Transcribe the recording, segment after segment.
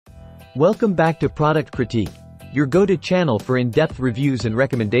Welcome back to Product Critique, your go-to channel for in-depth reviews and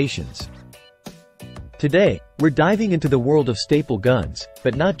recommendations. Today, we're diving into the world of staple guns,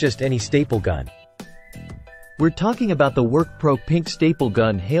 but not just any staple gun. We're talking about the WORKPRO Pink Staple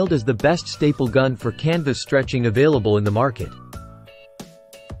Gun, hailed as the best staple gun for canvas stretching available in the market.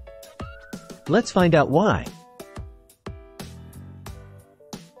 Let's find out why.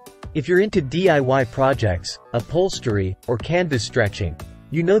 If you're into DIY projects, upholstery, or canvas stretching,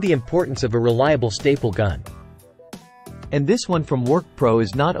 you know the importance of a reliable staple gun. And this one from WORKPRO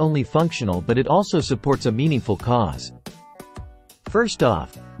is not only functional but it also supports a meaningful cause. First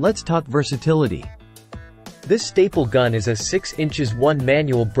off, let's talk versatility. This staple gun is a 6 inches 1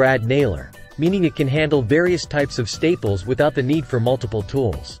 manual brad nailer, meaning it can handle various types of staples without the need for multiple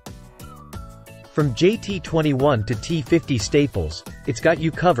tools. From JT21 to T50 staples, it's got you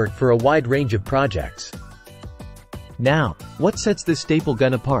covered for a wide range of projects. Now, what sets this staple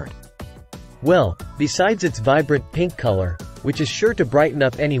gun apart? Well, besides its vibrant pink color, which is sure to brighten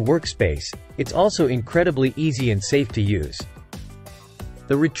up any workspace, it's also incredibly easy and safe to use.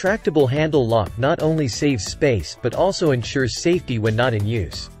 The retractable handle lock not only saves space but also ensures safety when not in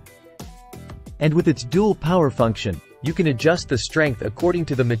use. And with its dual power function, you can adjust the strength according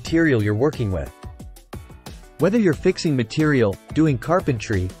to the material you're working with. Whether you're fixing material, doing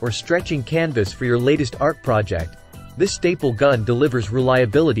carpentry, or stretching canvas for your latest art project, this staple gun delivers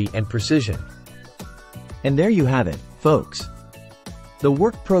reliability and precision. And there you have it, folks. The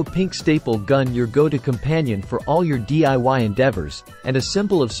WORKPRO Pink Staple Gun, your go-to companion for all your DIY endeavors, and a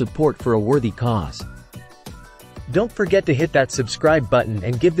symbol of support for a worthy cause. Don't forget to hit that subscribe button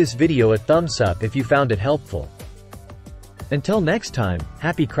and give this video a thumbs up if you found it helpful. Until next time,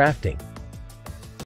 happy crafting!